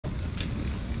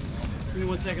Give me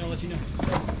 1 second, I'll let you know.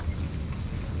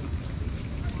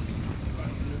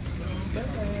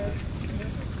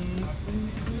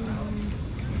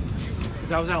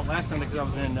 I was out last Sunday because I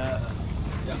was in. I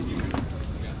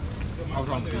was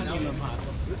on. So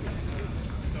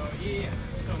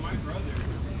my brother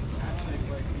actually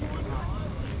played D1 hockey.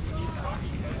 He's a hockey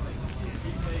kid.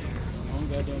 He played. Oh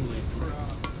goddamn it.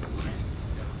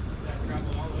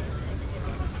 Traveled all over.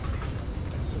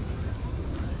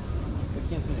 I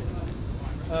can't say it.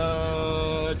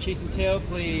 Chasing Tail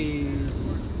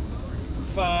plays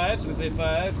 5, so we play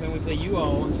 5, and we play you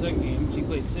all in the second game. She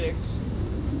played 6.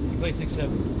 You play 6,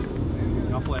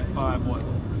 7. I'll play at 5. What?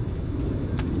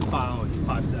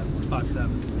 5, 7. 5,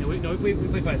 7. Yeah, we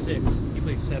play 5, 6. You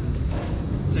play 7.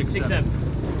 6,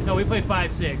 7. No, we play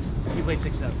 5, 6. You play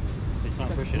 6, 7. It's not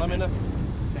pushing. Let me know.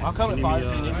 I'll come at 5.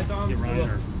 Can you? Hi, Tom.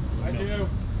 I do.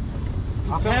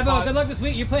 I'll come at 5. Good luck this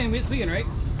week. You're playing this weekend, right?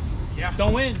 Yeah.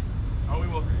 Don't win. Oh, we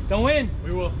will. Don't win.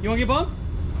 We will. You want to get bumped?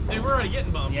 Hey, we're already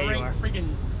getting bumped. Yeah, we're you are. freaking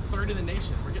 3rd in the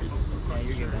nation. We're getting bumped. Yeah,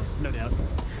 you're getting bumped. No doubt.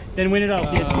 Then win it up,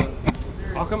 kid.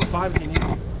 I'll come at 5 if you need.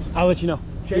 I'll let you know.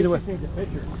 Either way.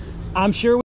 I'm sure.